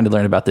also trying to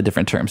learn about the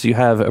different terms. You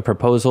have a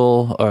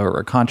proposal or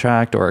a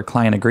contract or a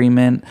client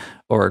agreement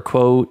or a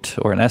quote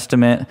or an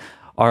estimate.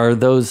 Are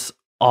those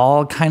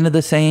all kind of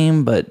the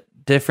same but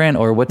different,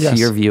 or what's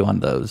your view on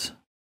those?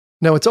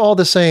 No, it's all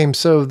the same.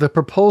 So the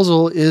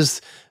proposal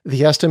is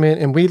the estimate,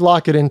 and we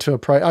lock it into a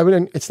price.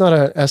 It's not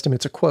an estimate,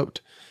 it's a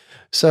quote.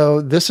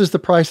 So this is the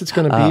price it's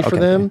going to be for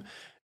them.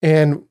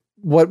 And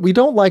what we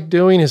don't like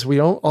doing is we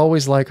don't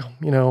always like,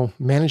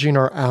 managing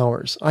our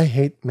hours. I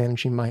hate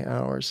managing my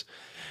hours.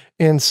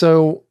 And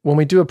so when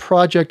we do a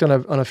project on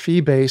a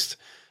fee-based,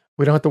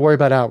 we don't have to worry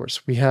about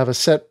hours. We have a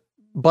set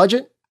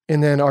budget,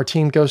 and then our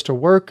team goes to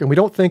work, and we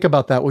don't think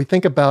about that. What we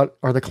think about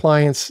are the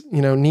client's,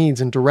 needs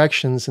and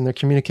directions and their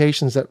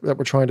communications that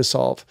we're trying to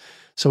solve.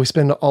 So we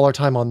spend all our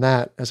time on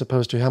that, as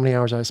opposed to how many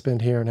hours I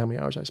spend here and how many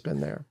hours I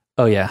spend there.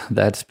 Oh yeah,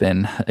 that's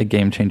been a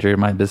game changer in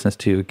my business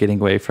too,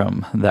 getting away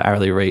from the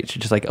hourly rate.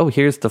 Just like, oh,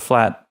 here's the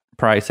flat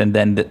price, and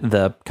then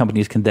the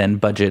companies can then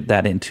budget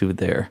that into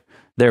their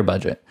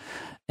budget,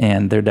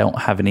 and they don't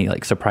have any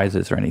like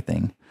surprises or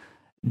anything.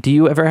 Do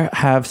you ever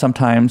have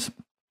sometimes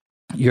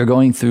you're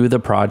going through the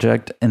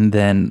project, and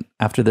then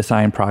after the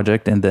signed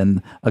project, and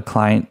then a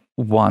client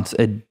wants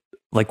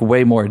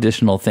way more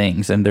additional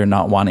things, and they're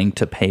not wanting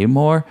to pay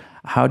more?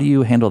 How do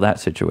you handle that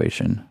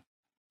situation?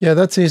 Yeah,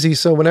 that's easy.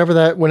 So whenever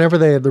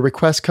the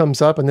request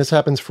comes up, and this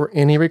happens for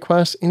any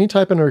request, any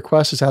type of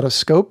request is out of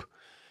scope,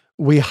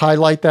 we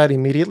highlight that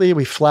immediately.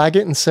 We flag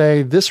it and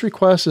say, this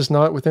request is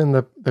not within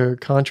the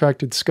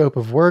contracted scope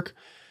of work,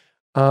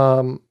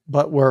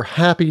 but we're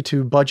happy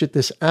to budget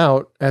this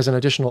out as an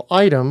additional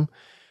item.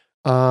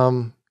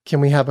 Can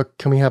we have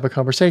a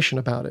conversation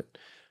about it?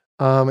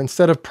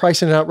 Instead of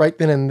pricing it out right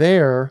then and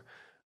there,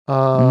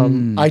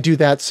 I do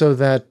that so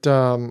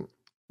that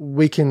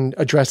we can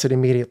address it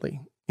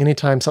immediately.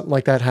 Anytime something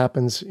like that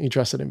happens, you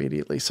address it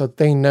immediately. So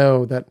they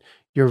know that,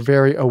 you're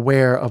very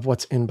aware of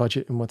what's in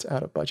budget and what's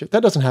out of budget.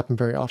 That doesn't happen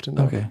very often,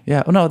 though. Okay.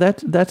 Yeah. No,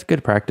 that's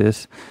good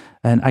practice.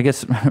 And I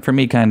guess for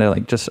me, kind of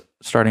like just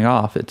starting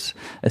off, it's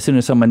as soon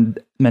as someone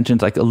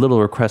mentions like a little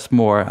request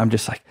more, I'm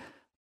just like,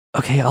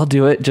 okay, I'll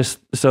do it just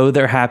so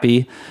they're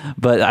happy.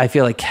 But I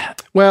feel like,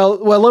 well,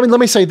 let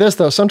me say this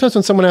though. Sometimes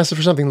when someone asks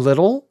for something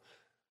little,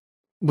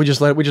 we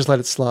just let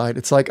it slide.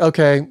 It's like,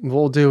 okay,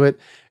 we'll do it.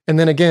 And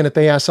then again, if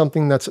they ask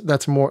something that's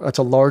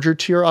a larger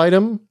tier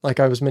item,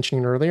 like I was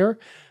mentioning earlier,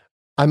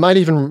 I might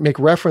even make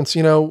reference,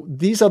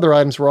 these other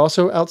items were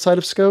also outside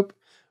of scope,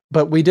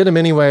 but we did them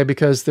anyway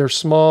because they're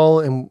small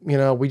and,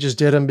 we just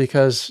did them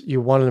because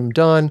you wanted them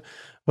done.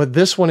 But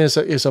this one is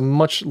a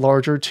much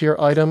larger tier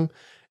item.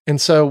 And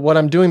so what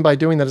I'm doing by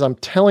doing that is I'm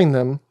telling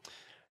them,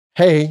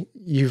 hey,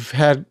 you've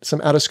had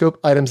some out of scope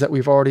items that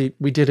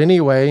we did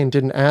anyway and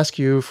didn't ask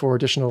you for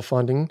additional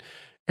funding.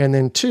 And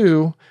then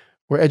 2,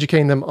 we're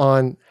educating them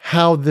on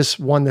how this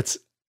one that's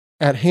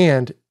at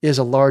hand is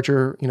a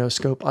larger,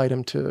 scope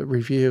item to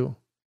review.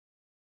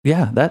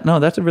 Yeah,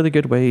 that's a really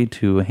good way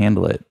to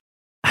handle it.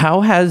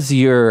 How has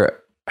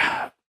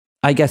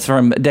I guess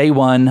from day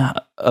one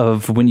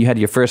of when you had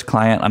your first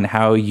client on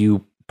how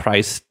you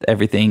priced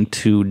everything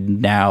to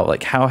now,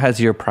 like how has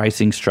your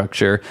pricing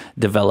structure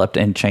developed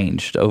and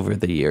changed over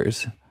the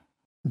years?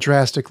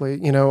 Drastically.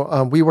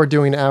 We were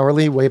doing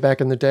hourly way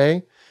back in the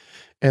day,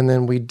 and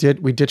then we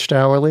ditched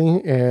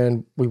hourly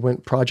and we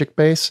went project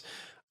based.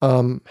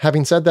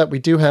 Having said that, we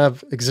do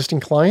have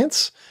existing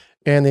clients,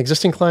 and the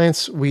existing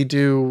clients, we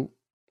do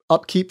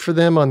upkeep for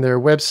them on their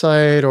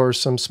website or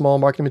some small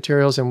marketing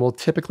materials, and we'll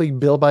typically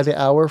bill by the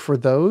hour for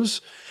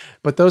those.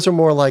 But those are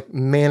more like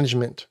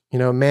management,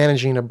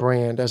 managing a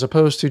brand, as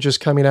opposed to just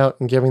coming out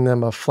and giving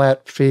them a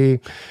flat fee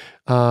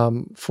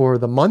for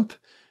the month,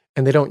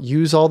 and they don't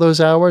use all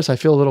those hours. I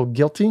feel a little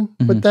guilty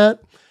with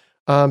that.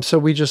 So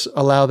we just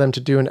allow them to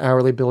do an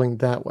hourly billing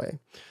that way.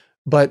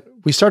 But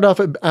we started off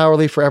at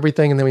hourly for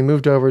everything, and then we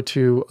moved over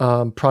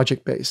to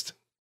project-based.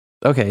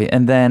 Okay,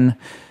 and then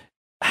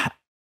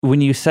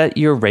when you set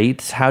your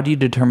rates, how do you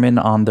determine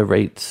on the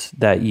rates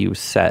that you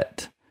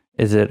set?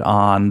 Is it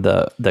on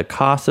the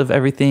cost of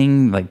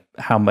everything, like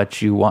how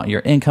much you want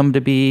your income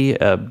to be?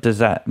 Does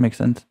that make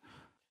sense?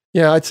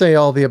 Yeah, I'd say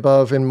all the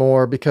above and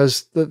more,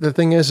 because the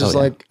thing is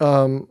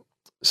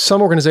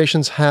some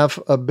organizations have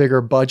a bigger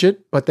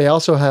budget, but they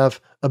also have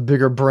a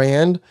bigger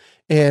brand,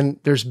 and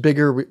there's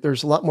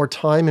a lot more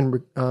time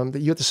and that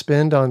you have to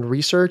spend on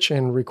research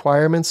and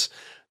requirements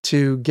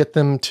to get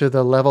them to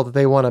the level that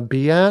they want to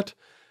be at,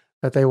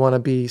 that they want to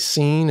be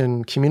seen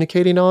and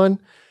communicating on.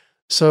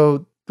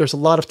 So there's a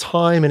lot of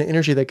time and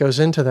energy that goes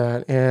into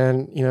that.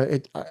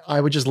 And,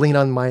 I would just lean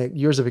on my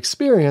years of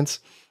experience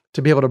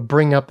to be able to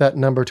bring up that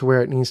number to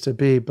where it needs to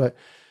be. But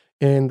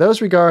in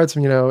those regards,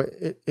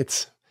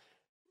 it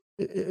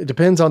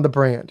depends on the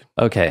brand.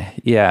 Okay.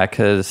 Yeah.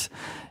 Cause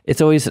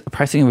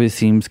pricing always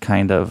seems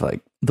kind of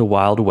like the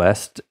Wild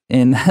West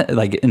in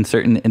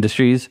certain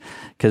industries.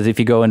 Cause if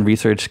you go and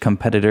research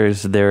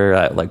competitors, they're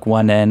at like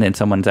one end and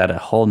someone's at a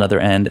whole nother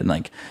end.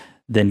 And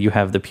then you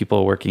have the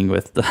people working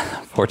with the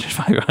Fortune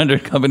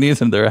 500 companies,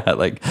 and they're at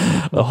like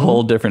a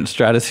whole different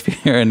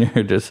stratosphere, and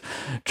you're just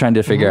trying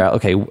to figure out,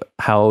 okay,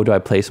 how do I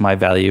place my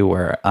value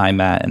where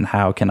I'm at, and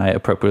how can I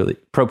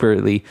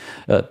appropriately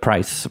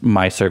price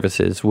my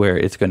services where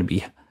it's going to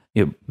be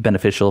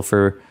beneficial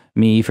for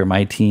me, for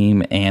my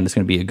team, and it's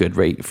going to be a good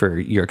rate for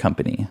your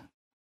company.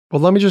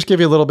 Well, let me just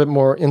give you a little bit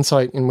more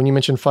insight. And when you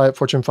mentioned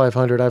Fortune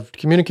 500, I've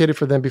communicated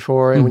for them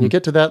before, and when you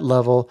get to that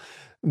level,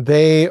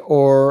 they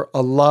are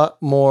a lot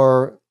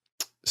more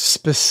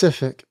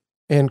specific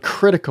and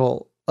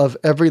critical of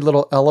every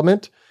little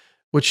element,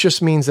 which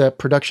just means that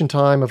production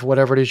time of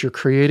whatever it is you're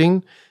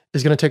creating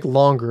is going to take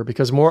longer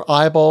because more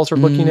eyeballs are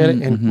looking at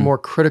it, and more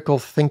critical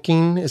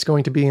thinking is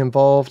going to be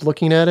involved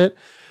looking at it.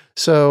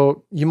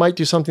 So you might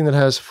do something that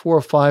has 4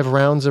 or 5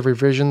 rounds of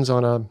revisions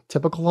on a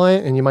typical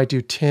client, and you might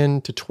do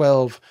 10 to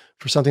 12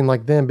 for something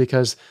like them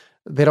because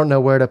they don't know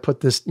where to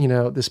put this,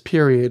 this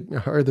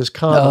period or this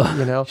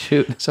comma,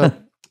 Shoot. So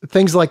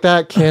things like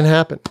that can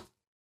happen.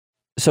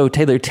 So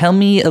Taylor, tell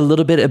me a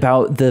little bit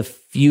about the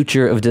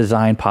future of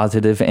Design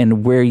Positive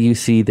and where you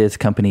see this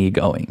company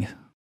going.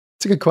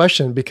 It's a good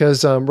question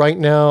because right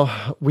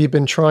now we've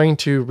been trying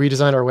to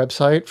redesign our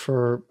website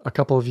for a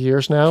couple of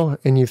years now.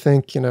 And you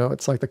think,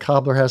 it's like the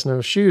cobbler has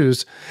no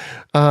shoes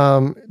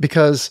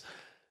because,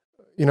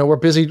 we're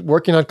busy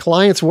working on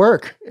clients'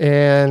 work,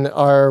 and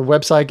our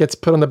website gets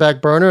put on the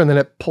back burner, and then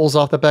it pulls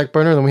off the back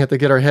burner, and then we have to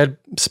get our head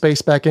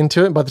space back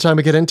into it. And by the time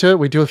we get into it,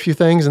 we do a few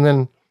things, and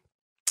then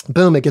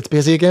boom, it gets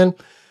busy again.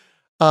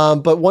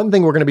 But one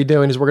thing we're going to be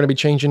doing is we're going to be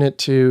changing it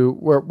to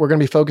we're going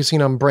to be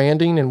focusing on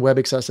branding and web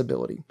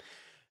accessibility.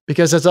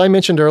 Because as I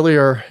mentioned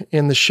earlier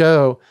in the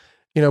show,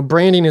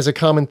 branding is a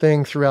common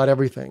thing throughout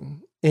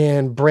everything.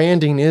 And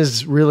branding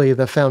is really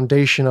the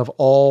foundation of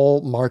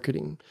all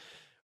marketing.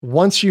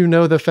 Once you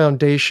know the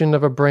foundation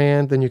of a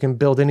brand, then you can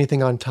build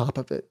anything on top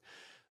of it.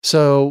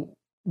 So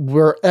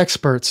we're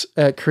experts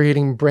at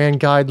creating brand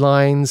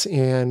guidelines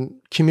and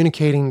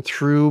communicating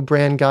through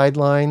brand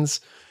guidelines.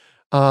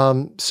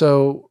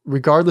 So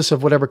regardless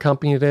of whatever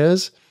company it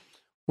is,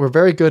 we're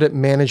very good at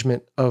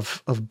management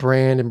of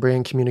brand and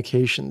brand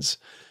communications.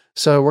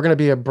 So we're going to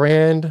be a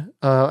brand,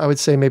 I would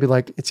say maybe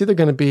like, it's either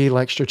going to be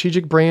like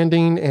strategic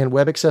branding and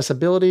web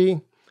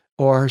accessibility,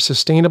 or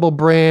sustainable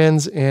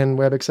brands and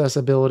web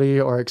accessibility,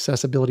 or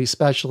accessibility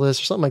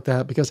specialists or something like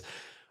that, because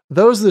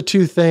those are the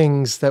two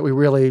things that we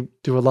really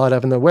do a lot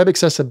of. And the web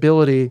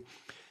accessibility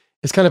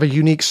is kind of a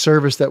unique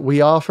service that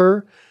we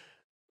offer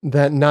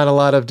that not a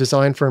lot of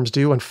design firms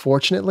do.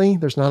 Unfortunately,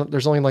 there's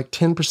only like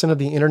 10% of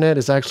the internet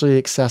is actually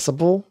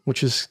accessible,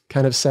 which is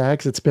kind of sad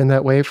because it's been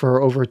that way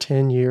for over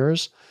 10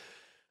 years.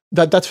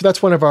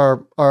 That's one of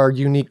our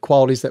unique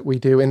qualities that we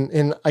do.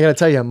 And I got to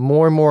tell you,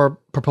 more and more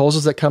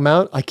proposals that come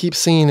out, I keep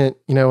seeing it,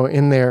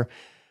 in there,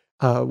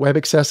 web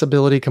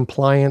accessibility,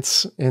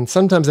 compliance, and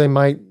sometimes they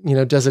might,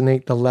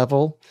 designate the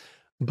level,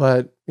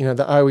 but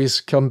I always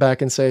come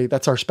back and say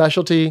that's our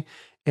specialty,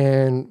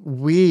 and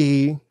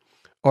we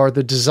are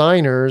the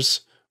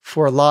designers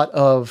for a lot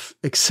of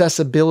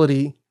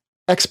accessibility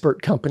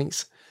expert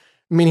companies,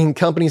 meaning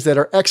companies that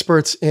are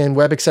experts in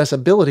web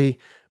accessibility,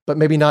 but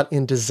maybe not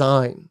in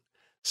design.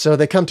 So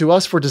they come to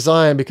us for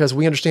design because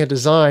we understand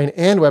design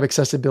and web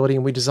accessibility,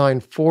 and we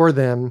design for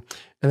them,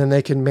 and then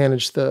they can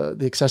manage the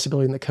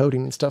accessibility and the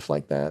coding and stuff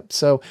like that.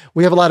 So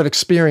we have a lot of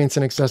experience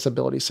in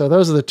accessibility. So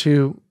those are the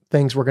two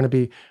things we're going to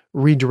be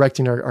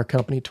redirecting our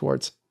company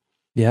towards.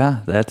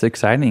 Yeah, that's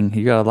exciting.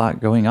 You got a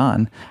lot going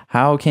on.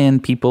 How can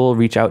people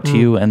reach out to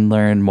you and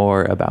learn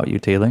more about you,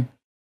 Taylor?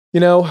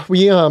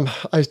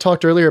 I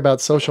talked earlier about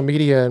social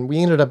media, and we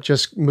ended up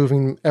just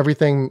moving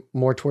everything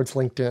more towards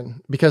LinkedIn,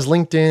 because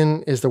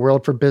LinkedIn is the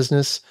world for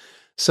business.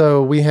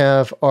 So we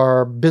have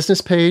our business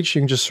page.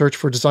 You can just search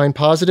for Design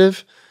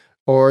Positive,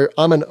 or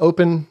I'm an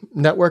open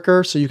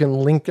networker, so you can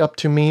link up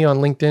to me on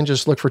LinkedIn.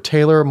 Just look for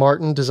Taylor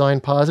Martin Design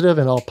Positive,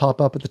 and I'll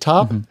pop up at the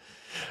top.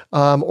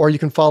 Mm-hmm. Or you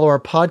can follow our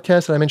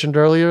podcast that I mentioned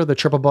earlier, The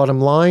Triple Bottom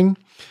Line,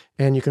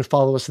 and you can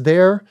follow us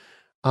there.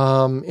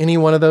 Any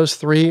one of those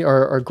three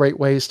are great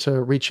ways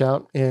to reach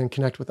out and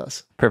connect with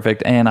us.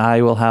 Perfect. And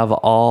I will have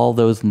all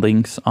those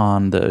links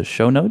on the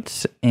show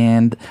notes.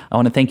 And I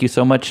want to thank you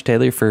so much,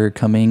 Taylor, for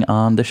coming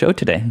on the show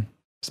today.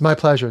 It's my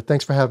pleasure.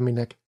 Thanks for having me,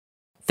 Nick.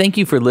 Thank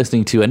you for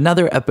listening to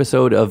another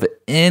episode of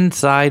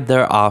Inside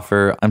Their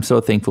Offer. I'm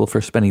so thankful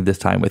for spending this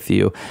time with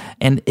you.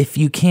 And if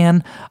you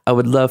can, I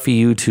would love for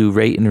you to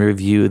rate and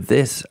review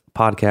this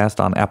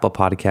podcast on Apple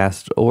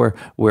Podcasts or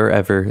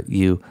wherever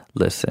you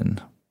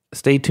listen.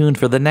 Stay tuned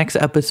for the next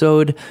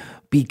episode,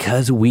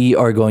 because we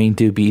are going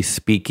to be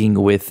speaking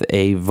with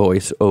a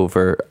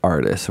voiceover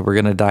artist. We're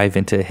going to dive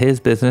into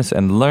his business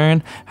and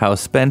learn how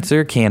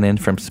Spencer Cannon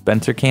from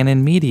Spencer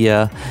Cannon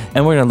Media,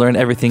 and we're going to learn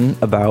everything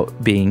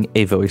about being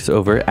a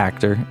voiceover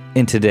actor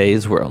in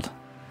today's world.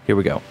 Here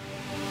we go.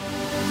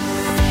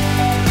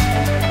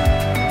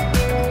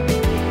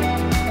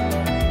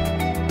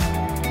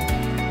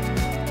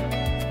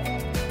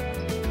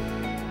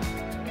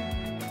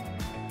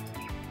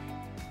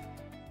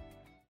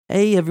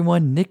 Hey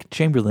everyone, Nick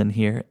Chamberlain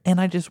here, and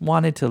I just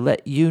wanted to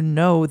let you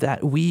know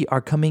that we are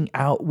coming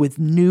out with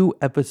new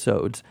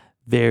episodes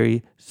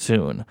very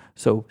soon.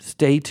 So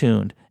stay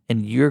tuned,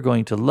 and you're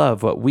going to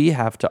love what we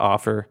have to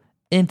offer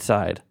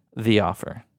inside the offer.